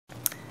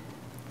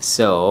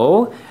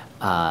So,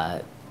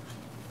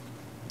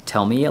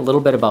 tell me a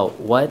little bit about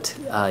what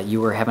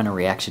you were having a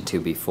reaction to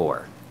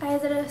before. I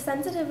had a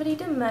sensitivity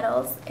to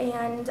metals,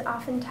 and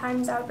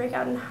oftentimes I would break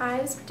out in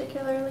hives,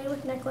 particularly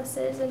with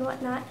necklaces and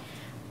whatnot.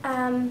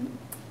 And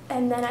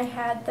then I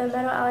had the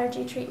metal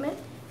allergy treatment,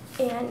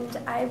 and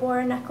I wore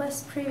a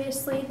necklace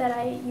previously that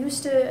I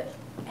used to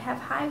have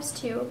hives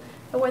to.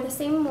 I wore the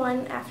same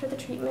one after the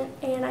treatment,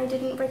 and I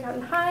didn't break out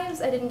in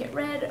hives, I didn't get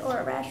red or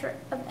a rash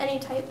of any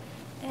type.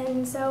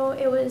 And so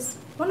it was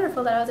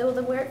wonderful that I was able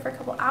to wear it for a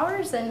couple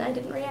hours and I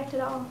didn't react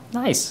at all.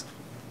 Nice.